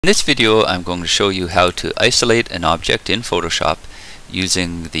In this video I'm going to show you how to isolate an object in Photoshop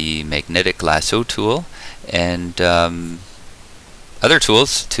using the Magnetic Lasso tool and other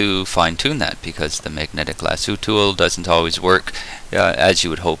tools to fine-tune that, because the Magnetic Lasso tool doesn't always work as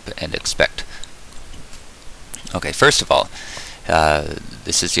you would hope and expect. Okay, first of all,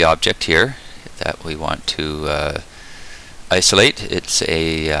 this is the object here that we want to isolate. It's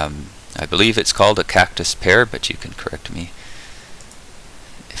a, I believe it's called a cactus pear, but you can correct me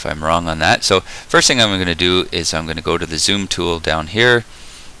if I'm wrong on that. So first thing I'm going to do is I'm going to go to the zoom tool down here,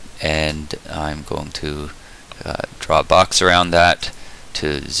 and I'm going to draw a box around that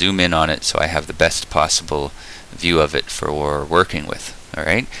to zoom in on it so I have the best possible view of it for working with.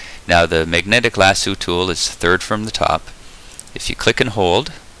 Alright, now the Magnetic Lasso tool is third from the top. If you click and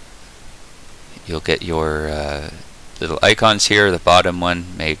hold, you'll get your little icons here. The bottom one,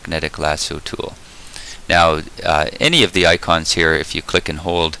 Magnetic Lasso tool. Now, any of the icons here, if you click and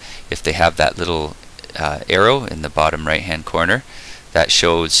hold, if they have that little arrow in the bottom right hand corner, that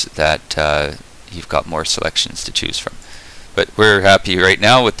shows that you've got more selections to choose from. But we're happy right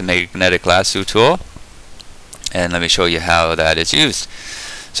now with the Magnetic Lasso tool, and let me show you how that is used.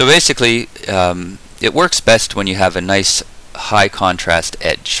 So basically, it works best when you have a nice high contrast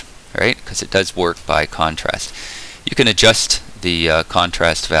edge, right? Because it does work by contrast. You can adjust the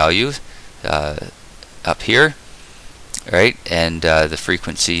contrast value up here, right, and the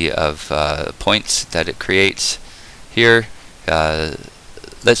frequency of points that it creates here.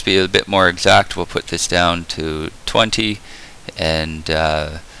 Let's be a bit more exact. We'll put this down to 20, and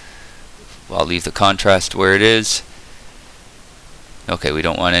I'll leave the contrast where it is. Okay, we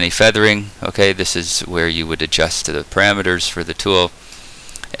don't want any feathering. Okay, this is where you would adjust the parameters for the tool,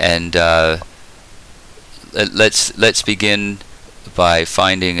 and let's begin by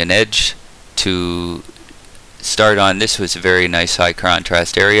finding an edge to start on. This was a very nice high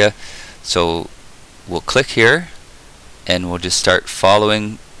contrast area, so we'll click here and we'll just start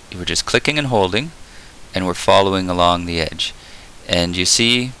following. We're just clicking and holding, and we're following along the edge, and you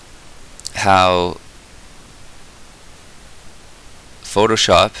see how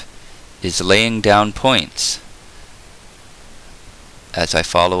Photoshop is laying down points as I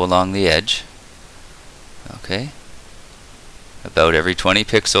follow along the edge. Okay, about every 20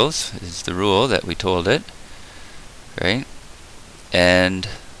 pixels is the rule that we told it, right? And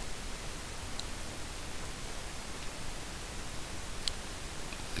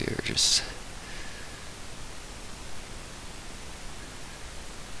we're just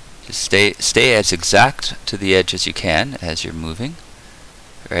stay as exact to the edge as you can as you're moving,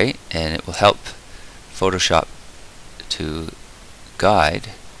 right? And it will help Photoshop to guide.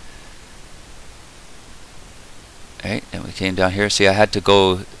 Right, and we came down here. See, I had to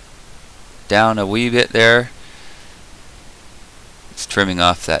go down a wee bit there. It's trimming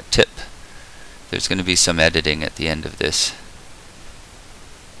off that tip. There's going to be some editing at the end of this.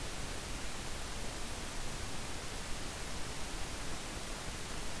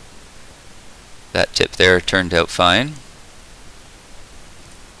 That tip there turned out fine.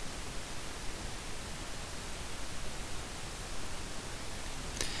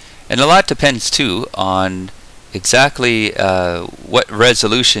 And a lot depends too on exactly what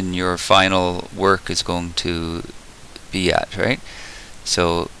resolution your final work is going to be at, right?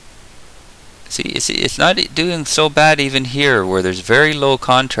 So see, it's not doing so bad even here, where there's very low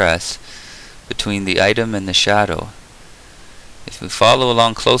contrast between the item and the shadow. If we follow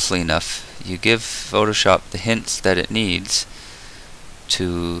along closely enough, you give Photoshop the hints that it needs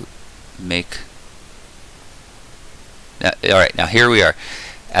to make. Now, alright, now here we are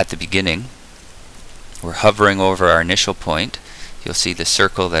at the beginning. We're hovering over our initial point. You'll see the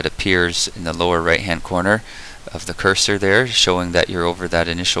circle that appears in the lower right hand corner of the cursor there, showing that you're over that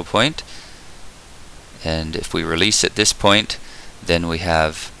initial point. And if we release at this point, then we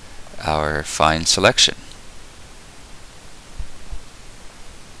have our fine selection.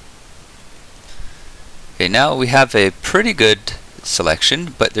 Okay, now we have a pretty good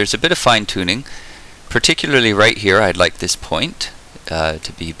selection, but there's a bit of fine-tuning. Particularly right here, I'd like this point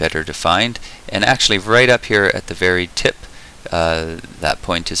to be better defined, and actually right up here at the very tip, that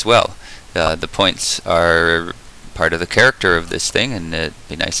point as well. The points are part of the character of this thing, and it'd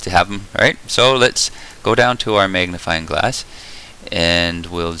be nice to have them, right? So let's go down to our magnifying glass, and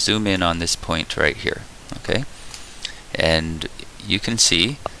we'll zoom in on this point right here. Okay, and you can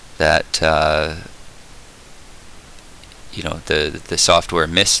see that you know, the software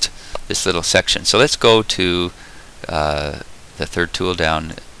missed this little section. So let's go to the third tool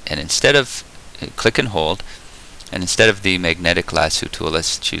down, and instead of click and hold, and instead of the Magnetic Lasso tool,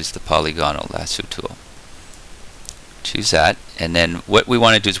 let's choose the Polygonal Lasso tool. Choose that, and then what we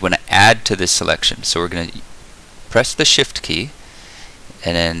want to do is we want to add to this selection. So we're going to press the Shift key,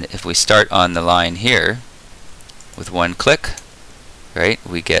 and then if we start on the line here with one click, right,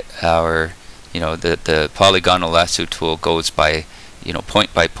 we get our, the Polygonal Lasso tool goes by,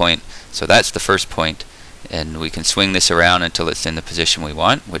 point by point. So that's the first point, and we can swing this around until it's in the position we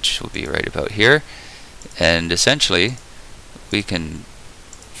want, which will be right about here. And essentially we can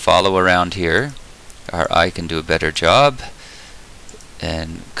follow around here. Our eye can do a better job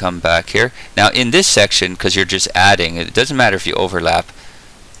and come back here. Now in this section, because you're just adding, it doesn't matter if you overlap.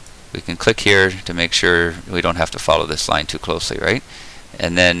 We can click here to make sure we don't have to follow this line too closely, right?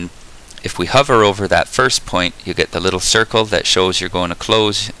 And then if we hover over that first point, you get the little circle that shows you're going to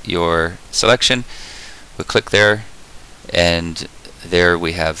close your selection. We click there, and there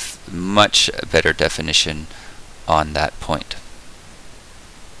we have much better definition on that point.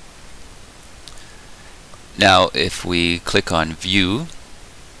 Now if we click on View,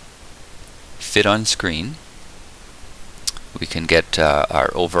 Fit on Screen, we can get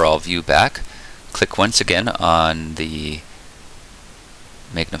our overall view back. Click once again on the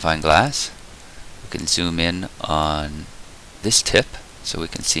magnifying glass. We can zoom in on this tip so we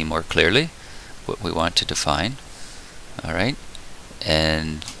can see more clearly what we want to define. Alright,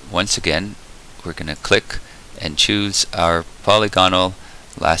 and once again we're going to click and choose our Polygonal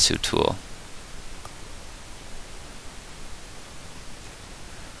Lasso tool.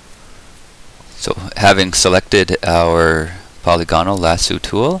 So having selected our Polygonal Lasso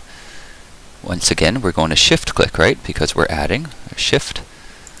tool, once again we're going to Shift click, right, because we're adding. Shift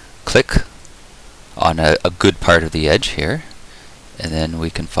click on a good part of the edge here, and then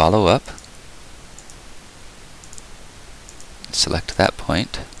we can follow up, select that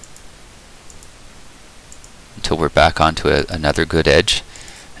point until we're back onto another good edge,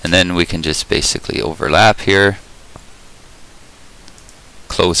 and then we can just basically overlap here,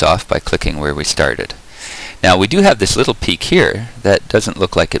 close off by clicking where we started. Now we do have this little peak here that doesn't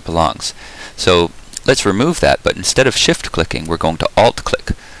look like it belongs, so let's remove that, but instead of Shift clicking we're going to Alt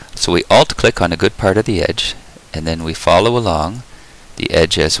click. So we Alt click on a good part of the edge, and then we follow along the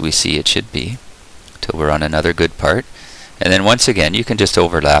edge as we see it should be till we're on another good part, and then once again you can just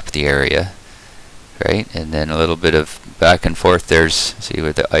overlap the area, right, and then a little bit of back and forth. There's, see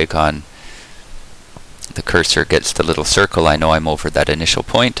where the icon, the cursor gets the little circle, I know I'm over that initial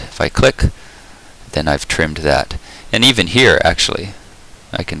point. If I click, then I've trimmed that. And even here actually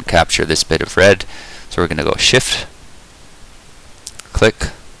I can capture this bit of red, so we're going to go Shift click,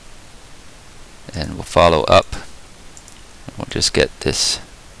 and we'll follow up. We'll just get this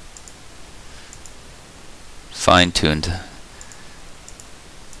fine-tuned.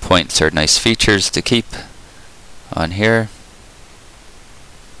 Points are nice features to keep on here.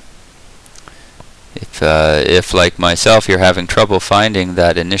 If like myself you're having trouble finding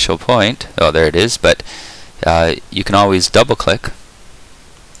that initial point, oh there it is, but you can always double click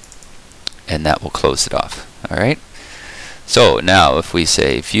and that will close it off. Alright, so now if we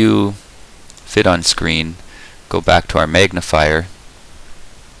say View, Fit on Screen, go back to our magnifier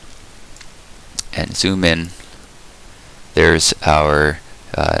and zoom in, there's our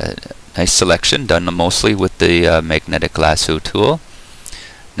nice selection done mostly with the magnetic lasso tool.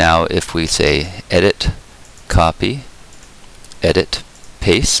 Now if we say Edit, Copy, Edit,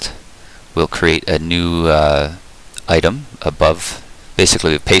 Paste, we'll create a new item above.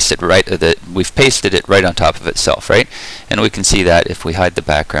 Basically we've pasted it right on top of itself, right? And we can see that if we hide the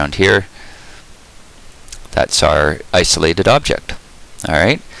background here, that's our isolated object.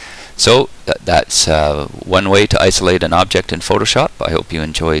 Alright, so that's one way to isolate an object in Photoshop. I hope you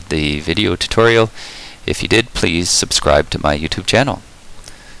enjoyed the video tutorial. If you did, please subscribe to my YouTube channel.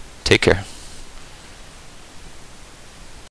 Take care.